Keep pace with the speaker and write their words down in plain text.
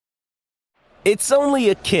It's only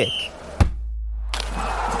a kick,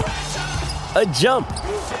 a jump,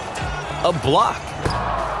 a block.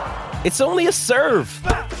 It's only a serve.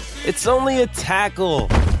 It's only a tackle,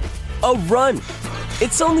 a run.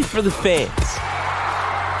 It's only for the fans.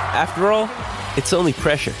 After all, it's only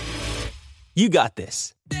pressure. You got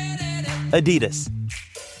this. Adidas.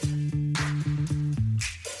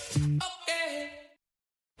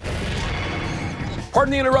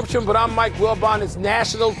 Pardon the interruption, but I'm Mike Wilbon. It's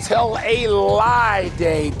National Tell a Lie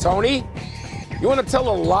Day. Tony, you want to tell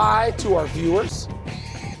a lie to our viewers?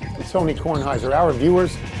 Tony Kornheiser, our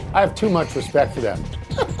viewers, I have too much respect for them.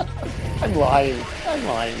 I'm lying. I'm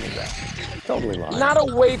lying to them. Totally lying. Not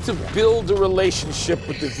a way to build a relationship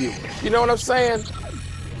with the viewer. You know what I'm saying?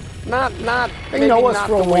 Not. They know us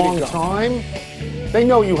for a long time. They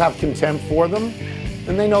know you have contempt for them,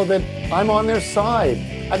 and they know that I'm on their side.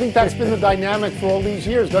 I think that's been the dynamic for all these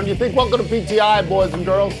years, don't you think? Welcome to PTI, boys and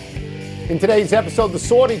girls. In today's episode, the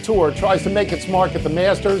Saudi Tour tries to make its mark at the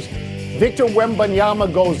Masters. Victor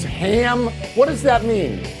Wembanyama goes ham. What does that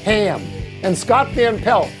mean? Ham. And Scott Van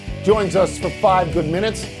Pelt joins us for 5 good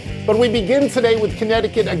minutes. But we begin today with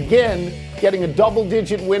Connecticut again getting a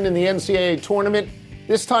double-digit win in the NCAA tournament,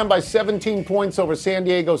 this time by 17 points over San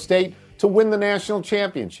Diego State to win the national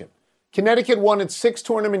championship. Connecticut won its 6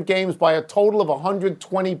 tournament games by a total of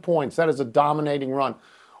 120 points. That is a dominating run.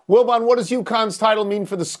 Wilbon, what does UConn's title mean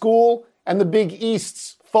for the school and the Big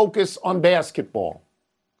East's focus on basketball?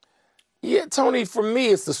 Yeah, Tony, for me,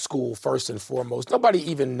 it's the school first and foremost.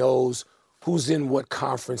 Nobody even knows who's in what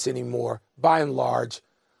conference anymore, by and large.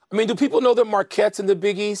 I mean, do people know the Marquette's in the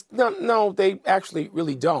Big East? No, they actually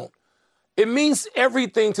really don't. It means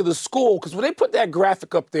everything to the school, because when they put that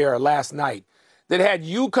graphic up there last night that had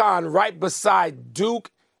UConn right beside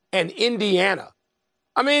Duke and Indiana,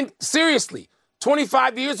 I mean, seriously,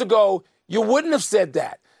 25 years ago, you wouldn't have said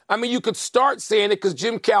that. I mean, you could start saying it because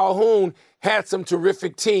Jim Calhoun had some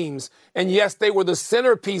terrific teams. And yes, they were the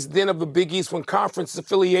centerpiece then of the Big East when conference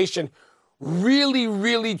affiliation really,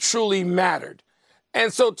 really, truly mattered.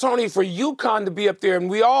 And so, Tony, for UConn to be up there, and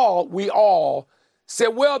we all said,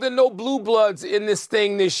 well, there are no blue bloods in this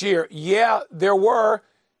thing this year. Yeah, there were.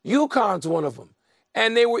 UConn's one of them.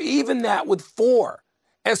 And they were even that with 4.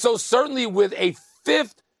 And so certainly with a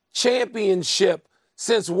 5th championship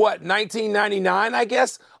since what, 1999, I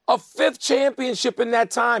guess? A 5th championship in that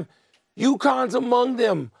time. UConn's among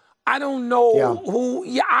them. I don't know who.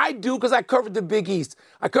 Yeah, I do because I covered the Big East.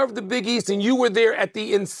 I covered the Big East, and you were there at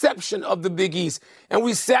the inception of the Big East. And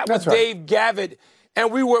we sat with Dave Gavitt,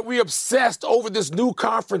 and we obsessed over this new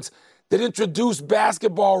conference that introduced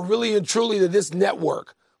basketball really and truly to this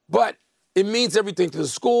network. But it means everything to the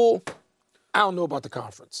school. I don't know about the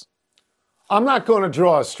conference. I'm not going to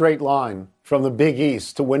draw a straight line from the Big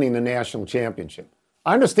East to winning the national championship.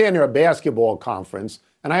 I understand you're a basketball conference,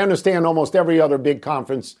 and I understand almost every other big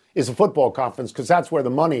conference is a football conference because that's where the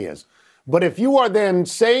money is. But if you are then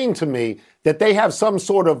saying to me that they have some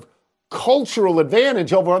sort of cultural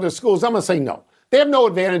advantage over other schools, I'm going to say no. They have no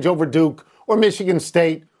advantage over Duke or Michigan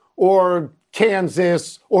State or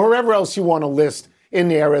Kansas or whoever else you want to list in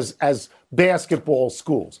there as basketball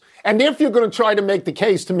schools. And if you're going to try to make the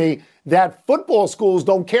case to me that football schools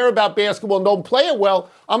don't care about basketball and don't play it well,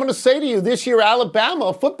 I'm going to say to you, this year, Alabama,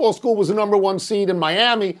 a football school was the number 1 seed in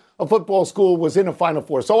Miami. A football school was in the Final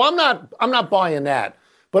Four. So I'm not buying that.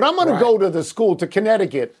 But I'm going to go to the school, to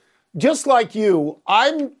Connecticut. Just like you,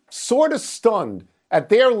 I'm sort of stunned at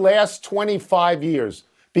their last 25 years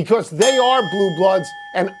because they are blue bloods,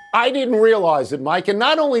 and I didn't realize it, Mike. And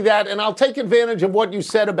not only that, and I'll take advantage of what you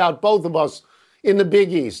said about both of us in the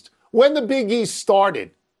Big East. When the Big East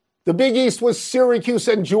started, the Big East was Syracuse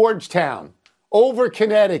and Georgetown over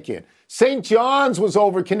Connecticut. St. John's was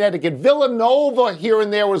over Connecticut. Villanova here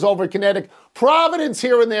and there was over Connecticut. Providence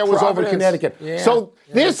here and there was over Connecticut. Yeah, so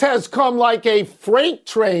this has come like a freight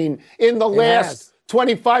train in the last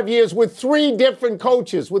 25 years with 3 different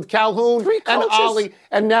coaches, with Calhoun and Ollie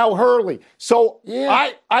and now Hurley. So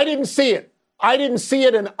I didn't see it. I didn't see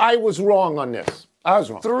it, and I was wrong on this. I was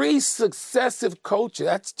wrong. 3 successive coaches.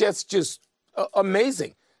 That's just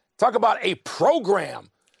amazing. Talk about a program.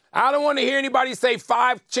 I don't want to hear anybody say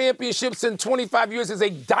 5 championships in 25 years is a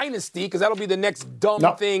dynasty, because that'll be the next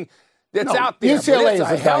dumb thing that's out there. UCLA is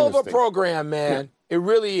a hell of a program, man. Yeah. It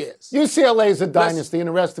really is. UCLA is a dynasty, and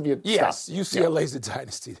the rest of you Yes, stop. UCLA is a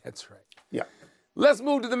dynasty. That's right. Yeah. Let's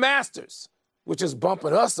move to the Masters, which is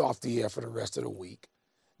bumping us off the air for the rest of the week.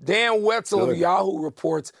 Dan Wetzel of Yahoo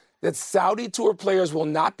reports that Saudi Tour players will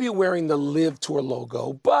not be wearing the Live Tour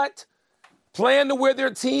logo, but plan to wear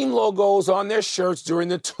their team logos on their shirts during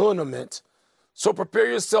the tournament. So prepare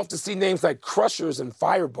yourself to see names like Crushers and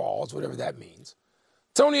Fireballs, whatever that means.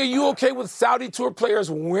 Tony, are you okay with Saudi Tour players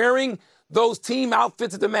wearing those team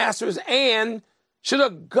outfits at the Masters? And should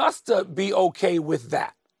Augusta be okay with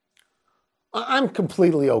that? I'm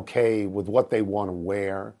completely okay with what they want to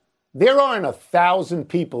wear. There aren't 1,000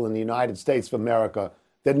 people in the United States of America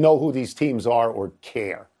that know who these teams are or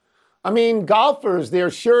care. I mean, golfers, their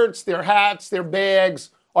shirts, their hats, their bags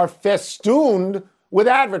are festooned with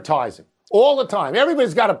advertising all the time.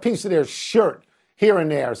 Everybody's got a piece of their shirt here and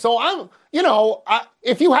there. So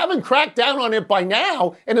if you haven't cracked down on it by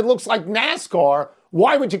now and it looks like NASCAR,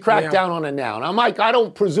 why would you crack down on it now? Now, Mike, I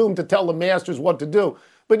don't presume to tell the Masters what to do,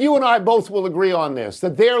 but you and I both will agree on this,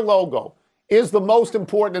 that their logo is the most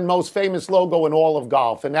important and most famous logo in all of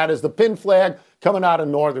golf, and that is the pin flag coming out of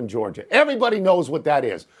northern Georgia. Everybody knows what that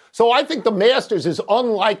is. So I think the Masters is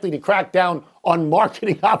unlikely to crack down on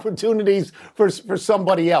marketing opportunities for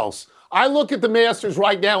somebody else. I look at the Masters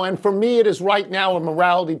right now, and for me it is right now a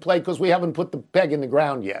morality play because we haven't put the peg in the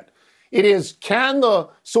ground yet. It is, can the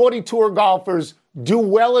Saudi Tour golfers do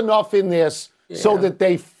well enough in this so that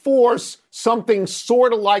they force something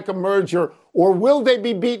sort of like a merger, or will they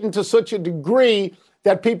be beaten to such a degree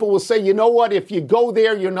that people will say, you know what, if you go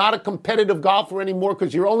there, you're not a competitive golfer anymore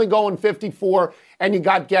because you're only going 54 and you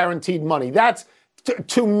got guaranteed money. That's,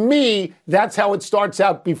 to me, that's how it starts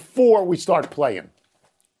out before we start playing.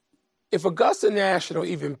 If Augusta National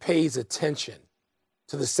even pays attention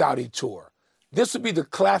to the Saudi Tour, this would be the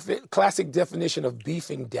classic definition of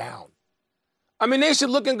beefing down. I mean, they should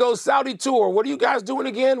look and go, Saudi Tour, what are you guys doing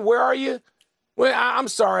again? Where are you? Well, I'm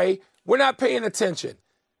sorry, we're not paying attention.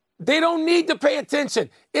 They don't need to pay attention.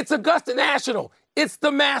 It's Augusta National. It's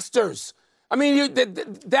the Masters. I mean,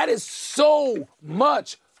 that is so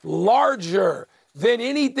much larger than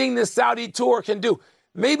anything the Saudi Tour can do.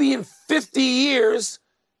 Maybe in 50 years,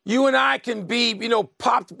 you and I can be,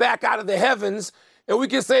 popped back out of the heavens, and we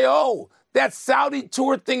can say, oh, that Saudi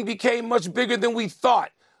Tour thing became much bigger than we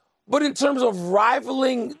thought. But in terms of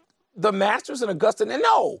rivaling the Masters and Augusta,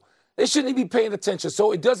 no, they shouldn't be paying attention.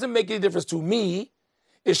 So it doesn't make any difference to me.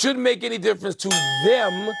 It shouldn't make any difference to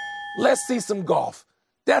them. Let's see some golf.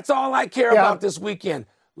 That's all I care about this weekend.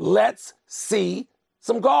 Let's see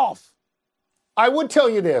some golf. I would tell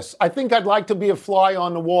you this. I think I'd like to be a fly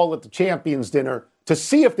on the wall at the Champions Dinner to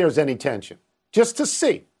see if there's any tension. Just to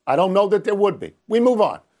see. I don't know that there would be. We move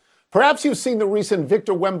on. Perhaps you've seen the recent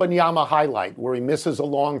Victor Wembanyama highlight where he misses a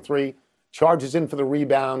long three, charges in for the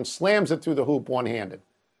rebound, slams it through the hoop one-handed.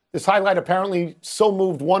 This highlight apparently so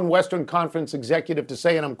moved one Western Conference executive to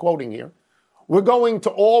say, and I'm quoting here, "We're going to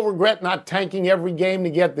all regret not tanking every game to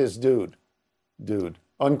get this dude." Dude,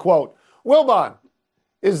 unquote. Wilbon,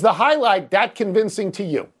 is the highlight that convincing to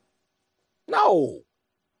you? No.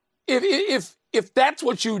 If that's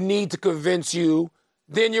what you need to convince you,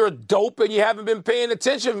 then you're dope and you haven't been paying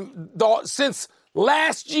attention since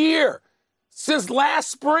last year, since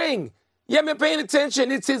last spring. You haven't been paying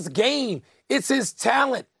attention. It's his game. It's his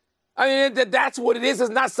talent. I mean, that's what it is. It's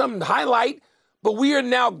not some highlight, but we are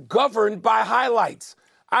now governed by highlights.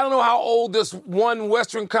 I don't know how old this one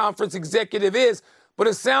Western Conference executive is, but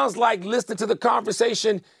it sounds like listening to the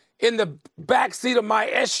conversation in the backseat of my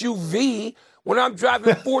SUV when I'm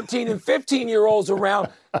driving 14 and 15-year-olds around,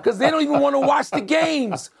 because they don't even want to watch the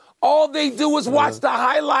games. All they do is watch the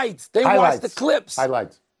highlights. They watch the clips.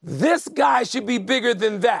 Highlights. This guy should be bigger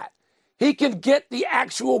than that. He can get the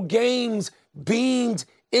actual games beamed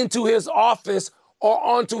into his office or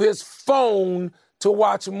onto his phone to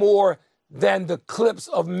watch more than the clips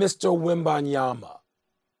of Mr. Wembanyama.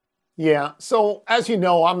 Yeah, so as you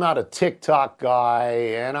know, I'm not a TikTok guy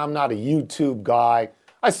and I'm not a YouTube guy.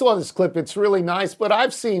 I saw this clip. It's really nice, but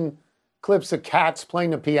I've seen clips of cats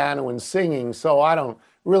playing the piano and singing, so I don't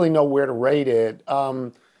really know where to rate it.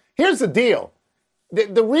 Here's the deal.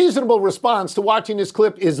 The reasonable response to watching this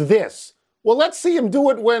clip is this. Well, let's see him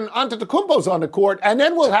do it when Antetokounmpo's on the court, and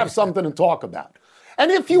then we'll have something to talk about.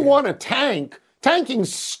 And if you want to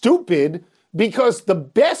tanking's stupid because the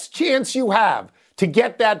best chance you have to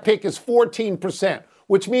get that pick is 14%,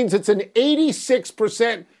 which means it's an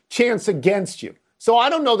 86% chance against you. So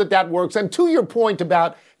I don't know that works. And to your point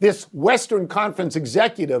about this Western Conference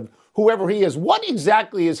executive, whoever he is, what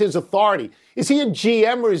exactly is his authority? Is he a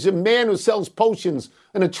GM or is he a man who sells potions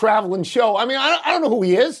in a traveling show? I mean, I don't know who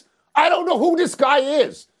he is. I don't know who this guy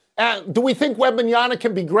is. Do we think Wembanyama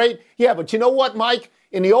can be great? Yeah, but you know what, Mike?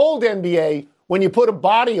 In the old NBA, when you put a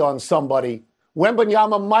body on somebody,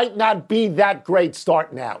 Wembanyama might not be that great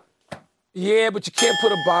starting out. Yeah, but you can't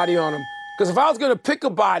put a body on him Because if I was going to pick a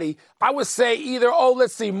body, I would say either,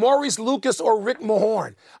 Maurice Lucas or Rick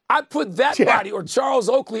Mahorn. I'd put that body or Charles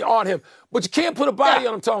Oakley on him. But you can't put a body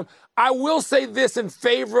on him, Tone. I will say this in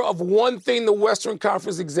favor of one thing the Western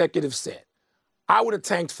Conference executive said. I would have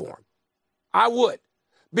tanked for him. I would.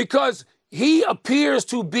 Because he appears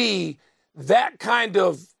to be that kind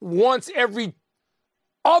of once every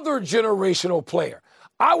other generational player.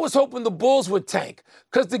 I was hoping the Bulls would tank,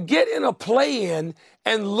 because to get in a play-in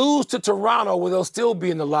and lose to Toronto, where they'll still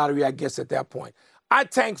be in the lottery, I guess, at that point,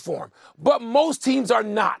 I'd tank for him. But most teams are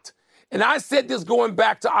not. And I said this going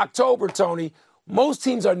back to October, Tony. Most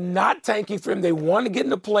teams are not tanking for him. They want to get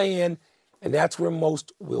in the play-in, and that's where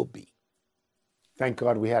most will be. Thank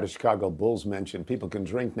God we had a Chicago Bulls mention. People can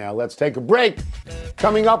drink now. Let's take a break.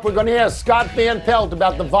 Coming up, we're going to ask Scott Van Pelt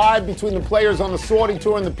about the vibe between the players on the Saudi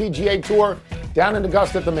Tour and the PGA Tour down in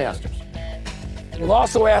Augusta at the Masters. We'll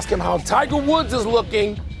also ask him how Tiger Woods is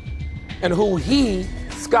looking and who he,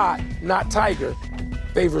 Scott, not Tiger,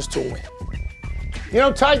 favors to win. You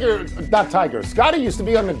know, Scotty used to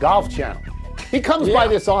be on the Golf Channel. He comes by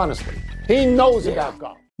this honestly. He knows about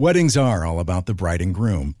golf. Weddings are all about the bride and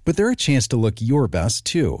groom, but they're a chance to look your best,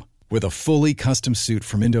 too. With a fully custom suit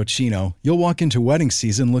from Indochino, you'll walk into wedding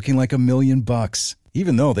season looking like $1,000,000,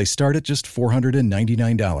 even though they start at just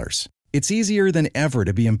 $499. It's easier than ever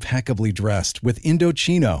to be impeccably dressed with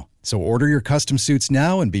Indochino. So order your custom suits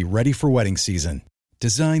now and be ready for wedding season.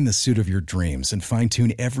 Design the suit of your dreams and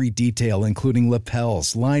fine-tune every detail, including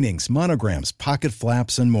lapels, linings, monograms, pocket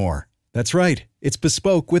flaps, and more. That's right. It's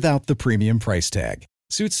bespoke without the premium price tag.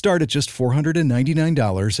 Suits start at just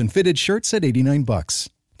 $499 and fitted shirts at $89.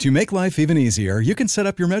 To make life even easier, you can set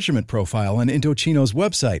up your measurement profile on Indochino's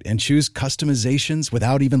website and choose customizations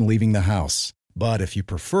without even leaving the house. But if you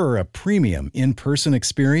prefer a premium in-person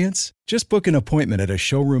experience, just book an appointment at a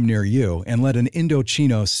showroom near you and let an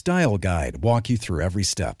Indochino style guide walk you through every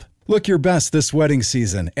step. Look your best this wedding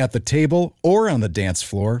season at the table or on the dance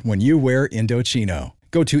floor when you wear Indochino.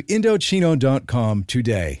 Go to Indochino.com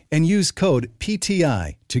today and use code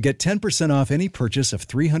PTI to get 10% off any purchase of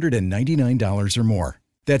 $399 or more.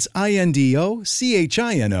 That's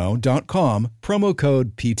INDOCHINO.com, promo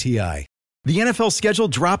code PTI. The NFL schedule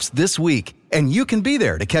drops this week, and you can be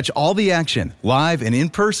there to catch all the action, live and in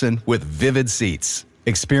person with Vivid Seats.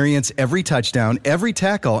 Experience every touchdown, every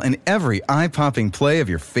tackle, and every eye-popping play of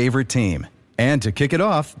your favorite team. And to kick it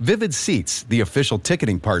off, Vivid Seats, the official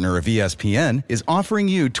ticketing partner of ESPN, is offering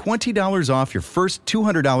you $20 off your first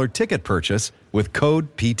 $200 ticket purchase with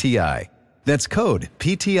code PTI. That's code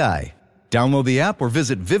PTI. Download the app or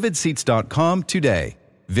visit vividseats.com today.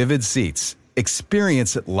 Vivid Seats.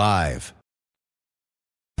 Experience it live.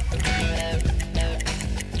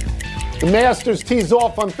 The Masters tees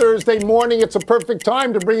off on Thursday morning. It's a perfect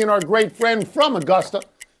time to bring in our great friend from Augusta,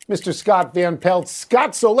 Mr. Scott Van Pelt.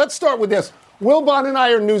 Scott, so let's start with this. Wilbon and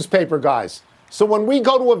I are newspaper guys. So when we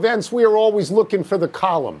go to events, we are always looking for the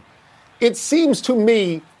column. It seems to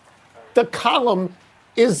me the column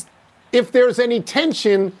is if there's any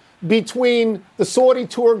tension between the Saudi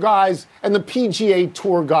Tour guys and the PGA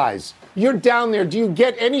Tour guys. You're down there. Do you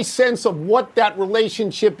get any sense of what that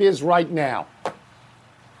relationship is right now?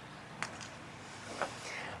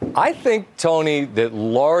 I think, Tony, that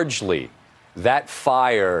largely that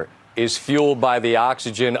fire is fueled by the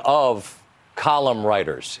oxygen of column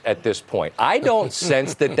writers at this point. I don't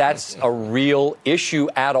sense that that's a real issue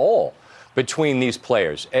at all between these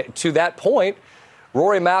players. To that point,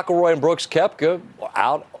 Rory McIlroy and Brooks Koepka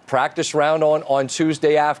out practice round on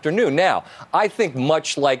Tuesday afternoon. Now, I think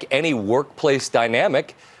much like any workplace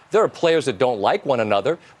dynamic, there are players that don't like one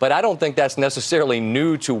another, but I don't think that's necessarily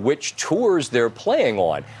new to which tours they're playing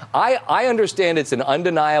on. I understand it's an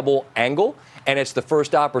undeniable angle, and it's the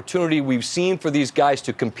first opportunity we've seen for these guys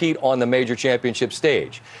to compete on the major championship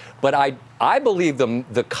stage. But I believe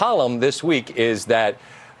the column this week is that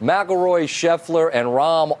McIlroy, Scheffler, and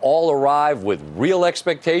Rahm all arrive with real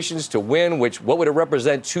expectations to win, what would it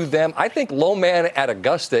represent to them? I think Low Man at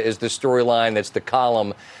Augusta is the storyline that's the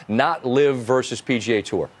column, not Live versus PGA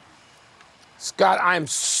Tour. Scott, I'm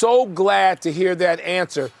so glad to hear that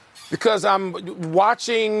answer because I'm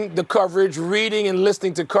watching the coverage, reading and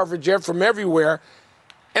listening to coverage from everywhere.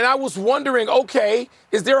 And I was wondering, okay,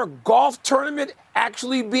 is there a golf tournament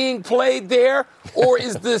actually being played there? Or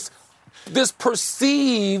is this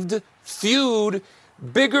perceived feud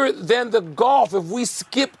bigger than the golf? If we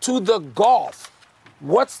skip to the golf,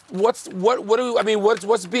 what's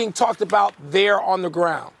being talked about there on the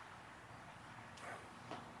ground?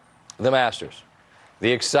 The Masters.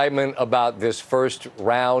 The excitement about this first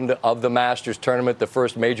round of the Masters tournament, the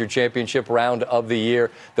first major championship round of the year,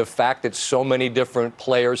 the fact that so many different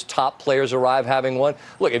players, top players arrive having won.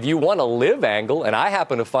 Look, if you want a live angle, and I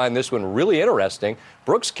happen to find this one really interesting,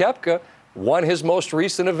 Brooks Koepka won his most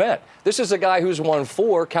recent event. This is a guy who's won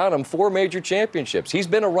four major championships. He's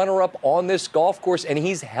been a runner-up on this golf course, and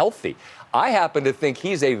he's healthy. I happen to think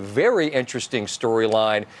he's a very interesting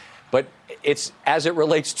storyline, but it's as it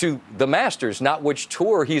relates to the Masters, not which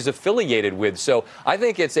tour he's affiliated with. So I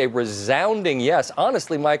think it's a resounding yes.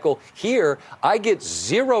 Honestly, Michael, here I get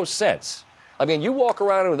 0 cents. I mean, you walk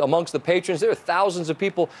around amongst the patrons, there are thousands of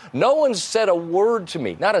people. No one's said a word to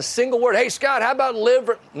me, not a single word. Hey, Scott, how about live?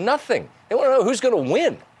 Nothing. They want to know who's going to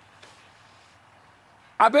win.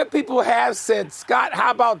 I bet people have said, Scott,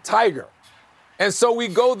 how about Tiger? And so we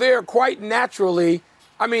go there quite naturally.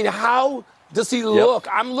 I mean, how does he look?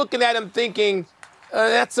 I'm looking at him thinking,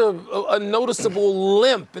 that's a noticeable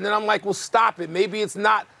limp. And then I'm like, well, stop it. Maybe it's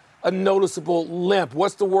not a noticeable limp.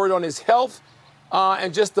 What's the word on his health?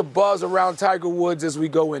 And just the buzz around Tiger Woods as we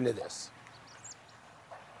go into this.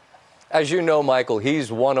 As you know, Michael,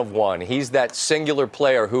 he's one of one. He's that singular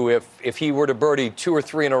player who, if he were to birdie 2 or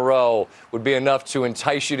 3 in a row, would be enough to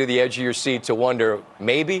entice you to the edge of your seat to wonder,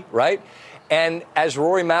 maybe, right? And as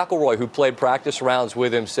Rory McIlroy, who played practice rounds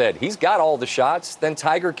with him, said, he's got all the shots. Then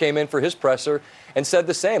Tiger came in for his presser and said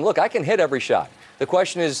the same. Look, I can hit every shot. The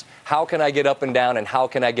question is, how can I get up and down, and how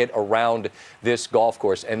can I get around this golf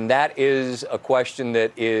course? And that is a question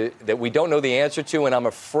that we don't know the answer to, and I'm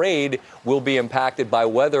afraid will be impacted by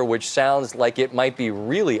weather, which sounds like it might be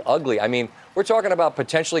really ugly. I mean, we're talking about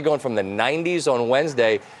potentially going from the 90s on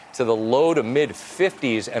Wednesday to the low to mid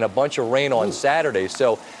 50s and a bunch of rain on Saturday.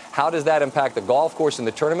 So how does that impact the golf course in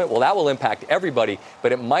the tournament? Well, that will impact everybody,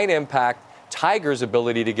 but it might impact Tiger's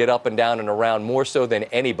ability to get up and down and around more so than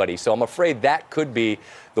anybody. So I'm afraid that could be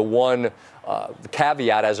the one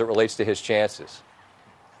caveat as it relates to his chances.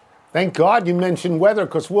 Thank God you mentioned weather,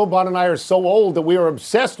 because Wilbon and I are so old that we are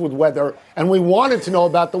obsessed with weather, and we wanted to know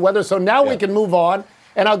about the weather. So now we can move on,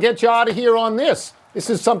 and I'll get you out of here on this. This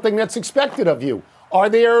is something that's expected of you. Are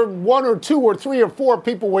there 1 or 2 or 3 or 4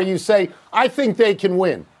 people where you say, I think they can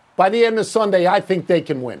win? By the end of Sunday, I think they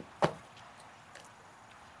can win.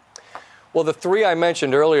 Well, the 3 I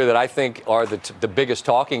mentioned earlier that I think are the biggest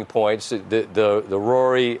talking points, the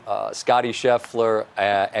Rory, Scottie Scheffler,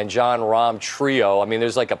 and Jon Rahm trio. I mean,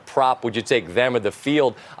 there's like a prop. Would you take them or the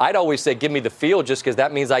field? I'd always say give me the field, just because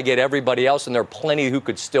that means I get everybody else, and there are plenty who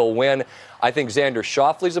could still win. I think Xander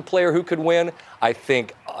Schauffele's a player who could win. I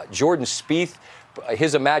think Jordan Spieth,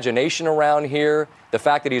 his imagination around here, the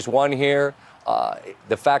fact that he's won here,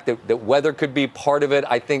 the fact that weather could be part of it,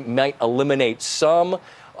 I think might eliminate some.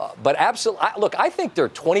 But absolutely, look, I think there are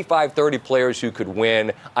 25, 30 players who could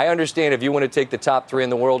win. I understand if you want to take the top 3 in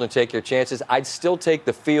the world and take your chances, I'd still take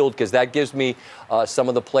the field, because that gives me some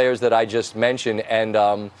of the players that I just mentioned. And,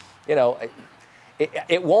 you know,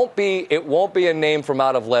 it won't be a name from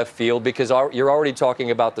out of left field, because you're already talking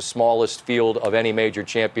about the smallest field of any major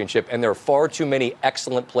championship, and there are far too many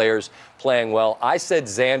excellent players playing well. I said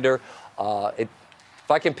Xander. If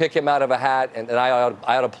I can pick him out of a hat, and I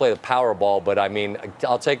ought to play the Powerball, but I mean,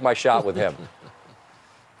 I'll take my shot with him.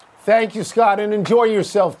 Thank you, Scott, and enjoy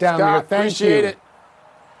yourself down there. Thank appreciate you. it.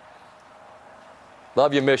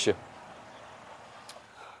 Love you, miss you.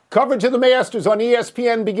 Coverage of the Masters on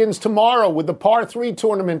ESPN begins tomorrow with the Par 3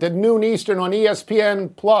 tournament at noon Eastern on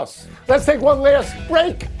ESPN+. Let's take one last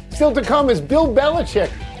break. Still to come is Bill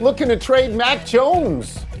Belichick looking to trade Mac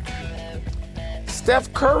Jones.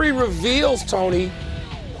 Steph Curry reveals, Tony,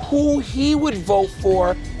 who he would vote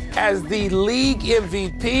for as the league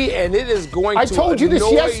MVP, and it is going to told you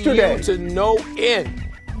this yesterday. You to no end.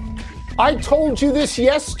 I told you this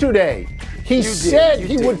yesterday. He said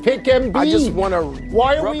he would pick MB. I just want to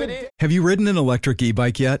rub it in. Have you ridden an electric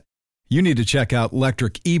e-bike yet? You need to check out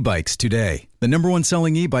Electric E-Bikes today, the #1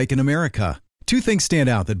 selling e-bike in America. 2 things stand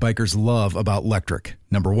out that bikers love about Electric.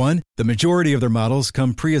 Number 1, the majority of their models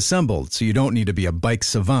come pre-assembled, so you don't need to be a bike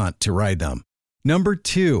savant to ride them. Number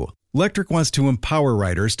 2, Electric wants to empower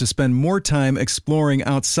riders to spend more time exploring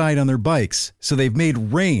outside on their bikes, so they've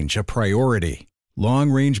made range a priority.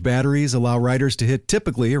 Long-range batteries allow riders to hit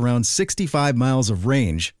typically around 65 miles of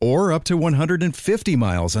range, or up to 150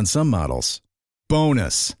 miles on some models.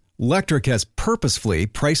 Bonus, Electric has purposefully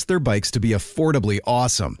priced their bikes to be affordably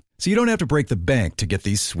awesome, so you don't have to break the bank to get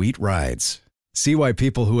these sweet rides. See why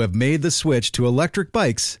people who have made the switch to electric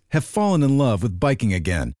bikes have fallen in love with biking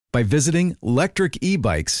again by visiting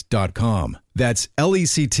lectricebikes.com. That's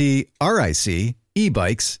LECTRIC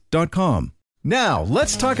ebikes.com. Now,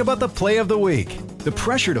 let's talk about the play of the week. The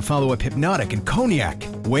pressure to follow up Hypnotic and Cognac,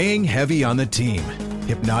 weighing heavy on the team.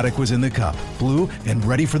 Hypnotic was in the cup, blue, and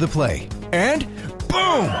ready for the play. And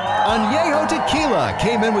boom! Añejo Tequila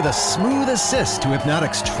came in with a smooth assist to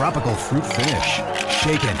Hypnotic's tropical fruit finish.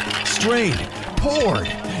 Shaken, strained, poured.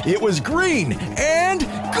 It was green and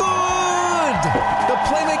good! The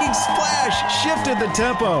playmaking splash shifted the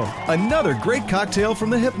tempo. Another great cocktail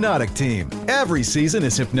from the Hypnotic team. Every season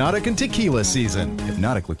is Hypnotic and Tequila season.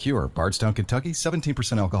 Hypnotic Liqueur, Bardstown, Kentucky,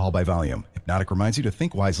 17% alcohol by volume. Hypnotic reminds you to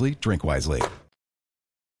think wisely, drink wisely.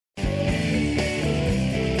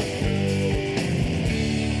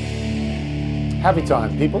 Happy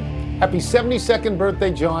time, people. Happy 72nd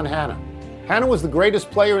birthday, John Hannah. Hannah was the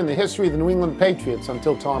greatest player in the history of the New England Patriots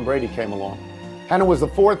until Tom Brady came along. Hannah was the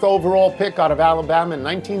 4th overall pick out of Alabama in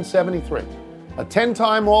 1973. A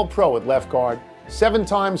 10-time All-Pro at left guard, 7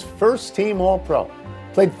 times first-team All-Pro.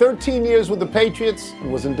 Played 13 years with the Patriots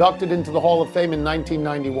and was inducted into the Hall of Fame in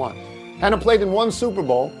 1991. Hannah played in 1 Super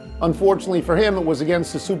Bowl. Unfortunately for him, it was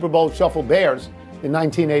against the Super Bowl Shuffle Bears in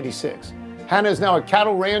 1986. Hannah is now a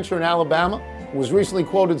cattle rancher in Alabama. Was recently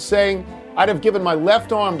quoted saying, "I'd have given my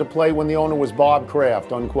left arm to play when the owner was Bob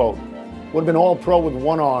Kraft," unquote. Would have been All-Pro with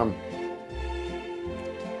 1 arm.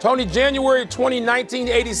 Tony, January 20,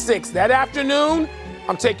 1986. That afternoon,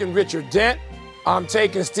 I'm taking Richard Dent, I'm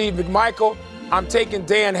taking Steve McMichael, I'm taking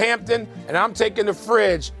Dan Hampton, and I'm taking the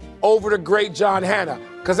fridge over the great John Hannah.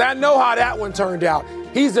 Because I know how that one turned out.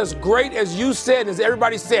 He's as great as you said, as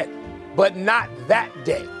everybody said, but not that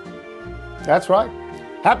day. That's right.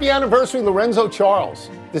 Happy anniversary, Lorenzo Charles.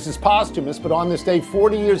 This is posthumous, but on this day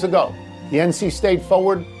 40 years ago, the NC State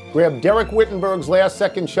forward grabbed Derek Wittenberg's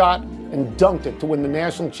last-second shot and dunked it to win the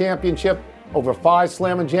national championship over Phi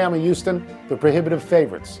Slamma Jamma Houston, the prohibitive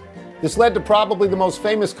favorites. This led to probably the most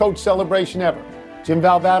famous coach celebration ever, Jim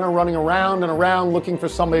Valvano running around and around looking for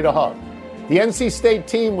somebody to hug. The NC State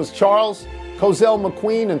team was Charles, Cozell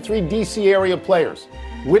McQueen, and 3 DC area players,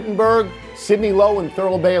 Wittenberg, Sidney Lowe, and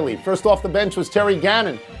Thurl Bailey. First off the bench was Terry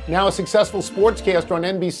Gannon, now a successful sportscaster on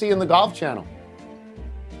NBC and the Golf Channel.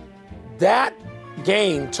 That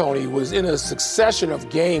game, Tony, was in a succession of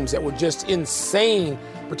games that were just insane,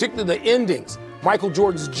 particularly the endings. Michael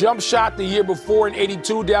Jordan's jump shot the year before in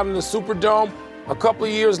 '82 down in the Superdome. A couple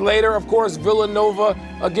of years later, of course, Villanova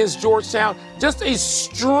against Georgetown. Just a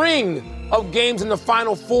string of games in the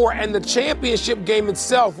Final Four, and the championship game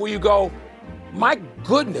itself where you go, my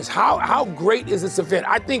goodness, how great is this event?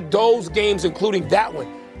 I think those games, including that one,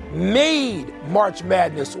 made March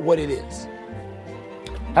Madness what it is.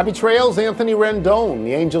 Happy trails, Anthony Rendon.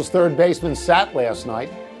 The Angels' third baseman sat last night,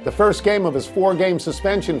 the first game of his 4-game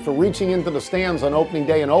suspension for reaching into the stands on opening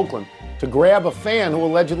day in Oakland to grab a fan who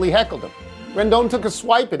allegedly heckled him. Rendon took a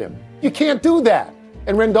swipe at him. You can't do that.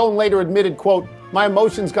 And Rendon later admitted, quote, "My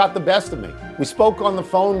emotions got the best of me. We spoke on the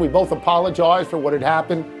phone. We both apologized for what had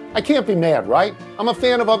happened. I can't be mad, right? I'm a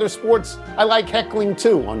fan of other sports. I like heckling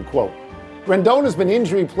too," unquote. Rendon has been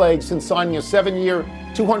injury-plagued since signing a 7-year,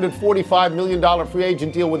 $245 million free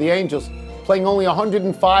agent deal with the Angels, playing only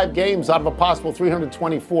 105 games out of a possible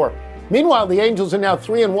 324. Meanwhile, the Angels are now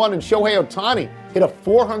 3-1, and Shohei Ohtani hit a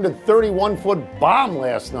 431-foot bomb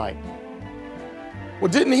last night. Well,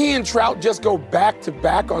 didn't he and Trout just go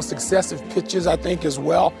back-to-back on successive pitches, I think, as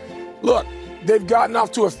well? Look, they've gotten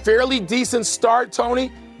off to a fairly decent start,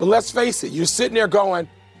 Tony, but let's face it, you're sitting there going,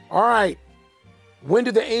 all right, when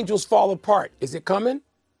do the Angels fall apart? Is it coming?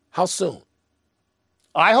 How soon?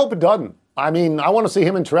 I hope it doesn't. I mean, I want to see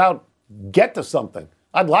him and Trout get to something.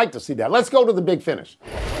 I'd like to see that. Let's go to the big finish.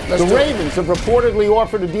 The Ravens have reportedly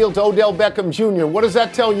offered a deal to Odell Beckham Jr. What does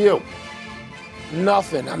that tell you?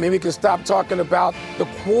 Nothing. I mean, we can stop talking about the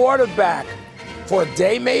quarterback for a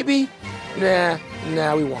day, maybe? Nah,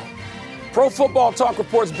 we won't. Pro Football Talk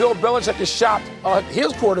reports Bill Belichick has shopped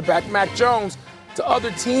his quarterback, Mac Jones, to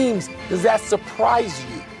other teams. Does that surprise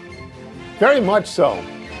you? Very much so.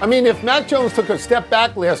 I mean, if Mac Jones took a step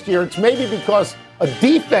back last year, it's maybe because a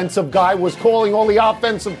defensive guy was calling all the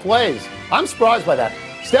offensive plays. I'm surprised by that.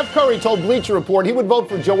 Steph Curry told Bleacher Report he would vote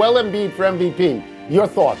for Joel Embiid for MVP. Your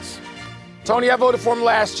thoughts? Tony, I voted for him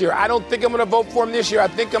last year. I don't think I'm going to vote for him this year. I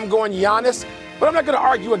think I'm going Giannis. But I'm not going to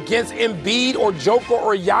argue against Embiid or Joker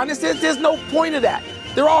or Giannis. There's no point of that.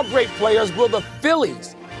 They're all great players. Will the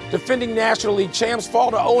Phillies, defending National League champs, fall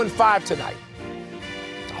to 0-5 tonight?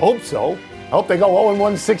 I hope so. I hope they go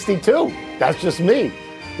 0-1 62. That's just me.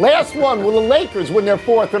 Last one, will the Lakers win their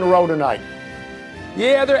 4th in a row tonight?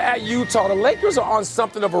 Yeah, they're at Utah. The Lakers are on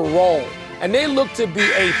something of a roll, and they look to be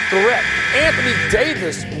a threat. Anthony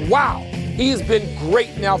Davis, wow. He's been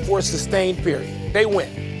great now for a sustained period. They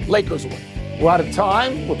win. Lakers win. We're out of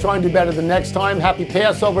time. We'll try and do better the next time. Happy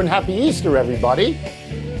Passover and happy Easter, everybody.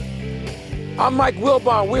 I'm Mike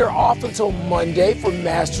Wilbon. We're off until Monday for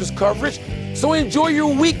Masters coverage. So enjoy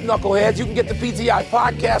your week, knuckleheads. You can get the PTI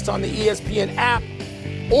podcast on the ESPN app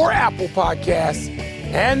or Apple Podcasts.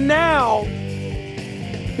 And now,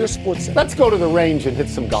 here's Sports Center. Let's go to the range and hit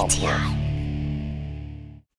some golf balls.